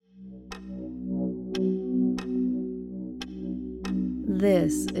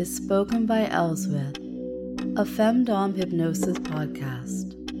This is Spoken by Elswith, a Femdom Hypnosis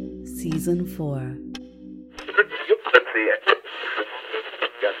podcast, Season 4.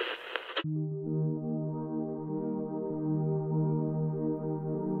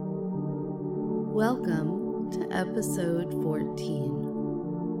 Welcome to episode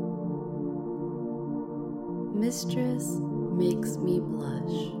 14. Mistress makes me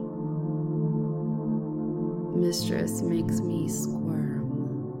blush. Mistress makes me squirm.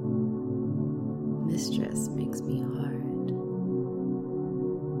 Mistress makes me hard.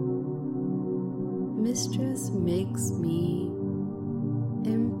 Mistress makes me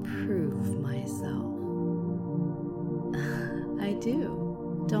improve myself. I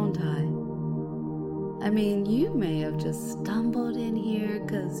do, don't I? I mean, you may have just stumbled in here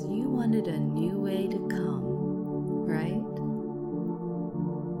because you wanted a new way to come, right?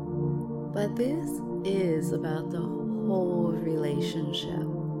 But this is about the whole relationship.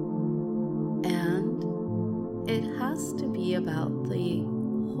 And it has to be about the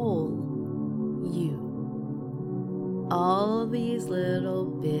whole you. All these little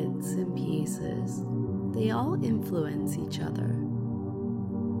bits and pieces, they all influence each other.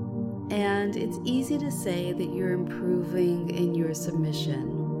 And it's easy to say that you're improving in your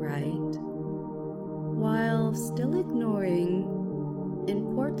submission, right? While still ignoring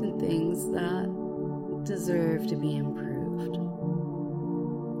important things that deserve to be improved.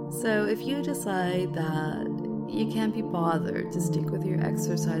 So if you decide that you can't be bothered to stick with your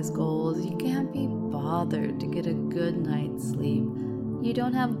exercise goals, you can't be bothered to get a good night's sleep, you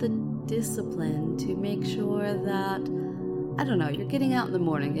don't have the discipline to make sure that, I don't know, you're getting out in the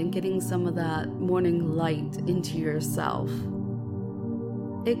morning and getting some of that morning light into yourself,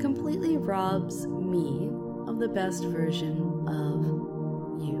 it completely robs me of the best version of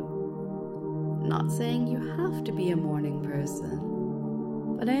you. Not saying you have to be a morning person,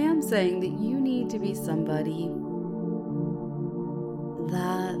 but I am saying that you need to be somebody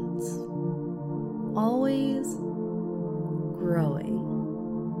that's always growing,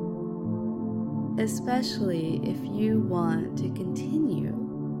 especially if you want to continue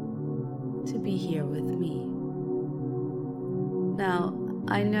to be here with me. Now,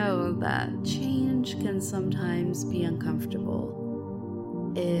 I know that change can sometimes be uncomfortable.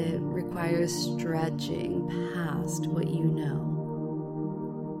 It requires stretching past what you know.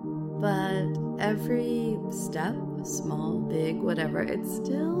 But every step, small, big, whatever, it's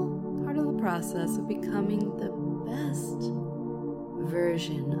still part of the process of becoming the best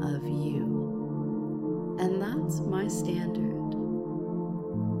version of you. And that's my standard.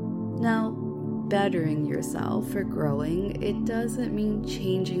 Now, bettering yourself or growing, it doesn't mean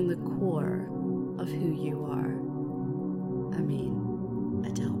changing the core of who you are. I mean, I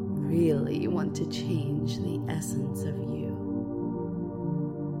don't really want to change the essence of you.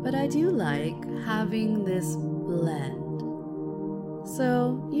 But I do like having this blend.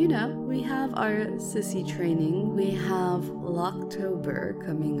 So, we have our sissy training, we have Locktober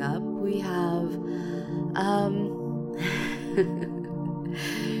coming up, we have,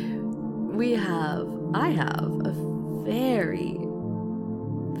 I have a very,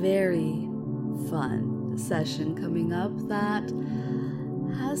 very fun session coming up that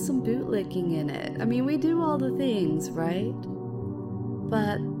has some bootlicking in it. I mean, we do all the things, right?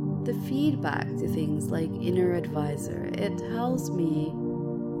 But the feedback to things like Inner Advisor, it tells me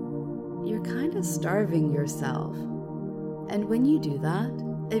you're kind of starving yourself. And when you do that,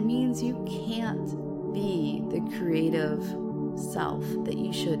 it means you can't be the creative self that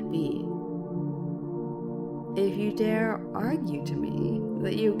you should be. If you dare argue to me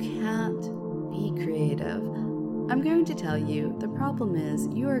that you can't be creative, I'm going to tell you the problem is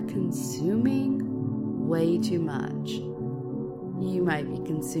you are consuming way too much. You might be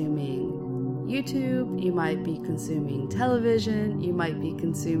consuming YouTube, you might be consuming television, you might be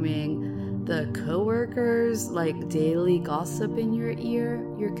consuming the coworkers, like daily gossip in your ear.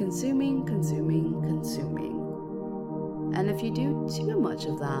 You're consuming. And if you do too much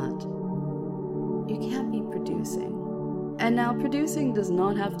of that, you can't be producing. And now producing does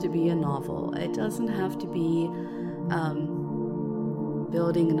not have to be a novel. It doesn't have to be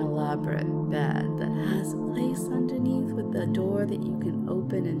building an elaborate bed that has a place underneath with a door that you can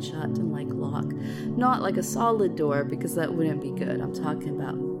open and shut and lock. Not like a solid door, because that wouldn't be good. I'm talking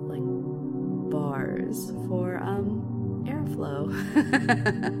about like bars for airflow.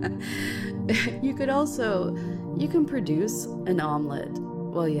 You can produce an omelet.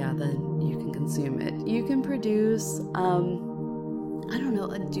 Well, yeah, then you can consume it. You can produce a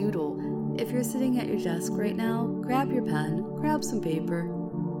doodle. If you're sitting at your desk right now, grab your pen, grab some paper,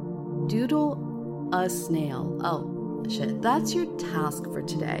 doodle a snail. Oh, That's your task for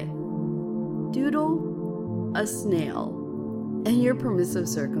today. Doodle a snail. And your permissive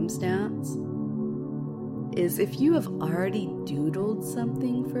circumstance is if you have already doodled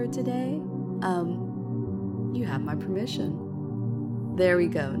something for today, you have my permission. There we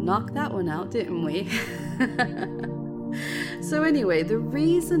go. Knocked that one out, didn't we? So anyway, the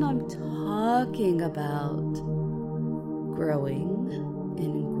reason I'm talking about growing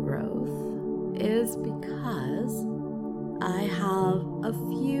and growth is because I have a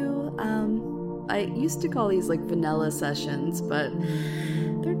few, I used to call these like vanilla sessions, but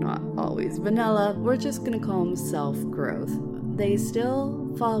they're not always vanilla. We're just going to call them self-growth. They still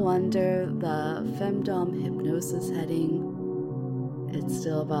fall under the femdom hypnosis heading. It's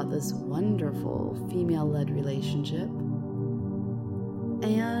still about this wonderful female-led relationship.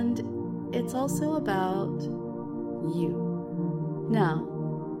 And it's also about you. Now,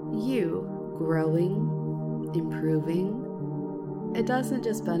 you growing, improving, it doesn't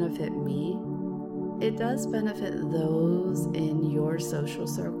just benefit me. It does benefit those in your social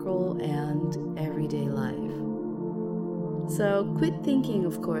circle and everyday life. So quit thinking,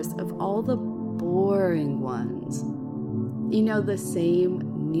 of course, of all the boring ones. You know, the same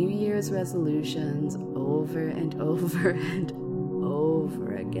New Year's resolutions over and over and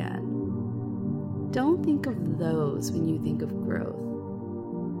over again. Don't think of those when you think of growth.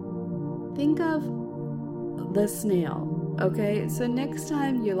 Think of the snail, okay? So next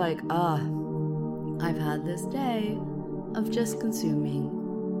time you're like, I've had this day of just consuming.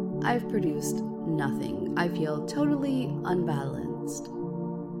 I've produced nothing. I feel totally unbalanced.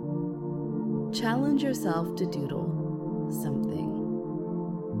 Challenge yourself to doodle something.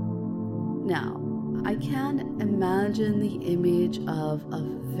 Now, I can imagine the image of a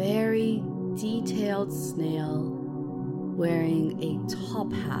very detailed snail wearing a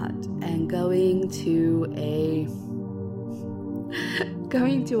top hat and going to a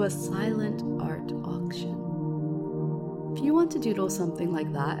silent art auction. If you want to doodle something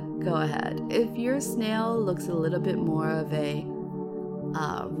like that, go ahead. If your snail looks a little bit more of a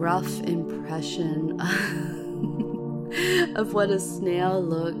rough impression of what a snail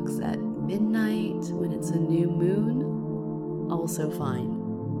looks at midnight when it's a new moon, also fine.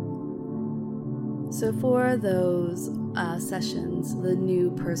 So for those sessions, the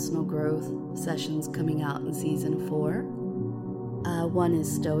new personal growth sessions coming out in season 4, one is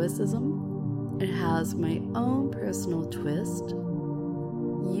Stoicism. It has my own personal twist.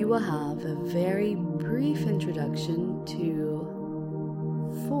 You will have a very brief introduction to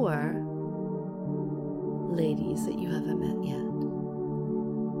 4 ladies that you haven't met yet.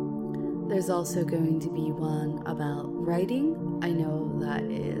 There's also going to be one about writing. I know that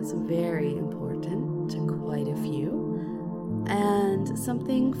is very important to quite a few. And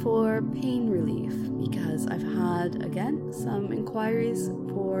something for pain relief, because I've had, again, some inquiries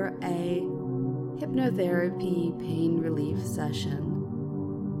for a hypnotherapy pain relief session.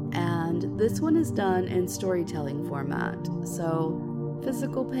 And this one is done in storytelling format. So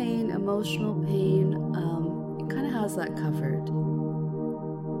physical pain, emotional pain, it kind of has that covered.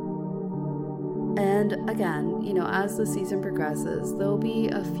 And again, you know, as the season progresses, there'll be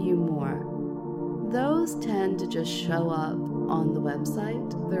a few more. Those tend to just show up on the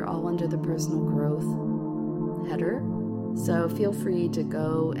website. They're all under the personal growth header. So feel free to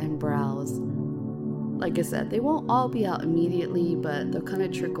go and browse. Like I said, they won't all be out immediately, but they'll kind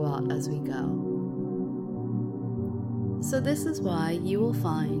of trickle out as we go. So this is why you will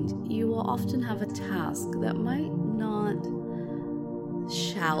find you will often have a task that might not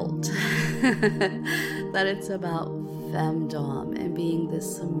shout that it's about femdom and being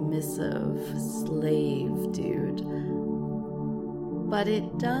this submissive slave dude. But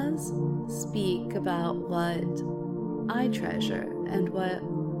it does speak about what I treasure and what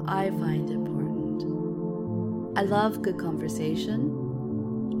I find important. I love good conversation.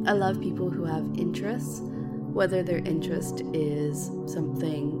 I love people who have interests, whether their interest is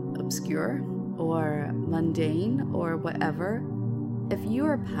something obscure or mundane or whatever. If you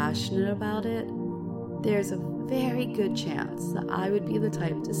are passionate about it, there's a very good chance that I would be the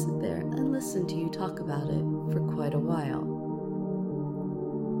type to sit there and listen to you talk about it for quite a while.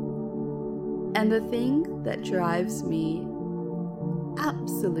 And the thing that drives me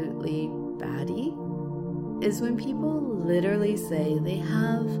absolutely batty is when people literally say they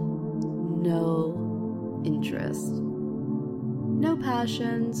have no interest, no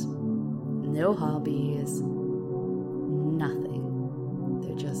passions, no hobbies, nothing.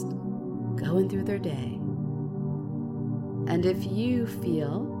 They're just going through their day. And if you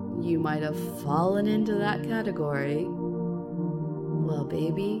feel you might have fallen into that category, well,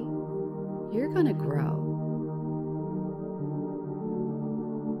 baby, you're gonna grow.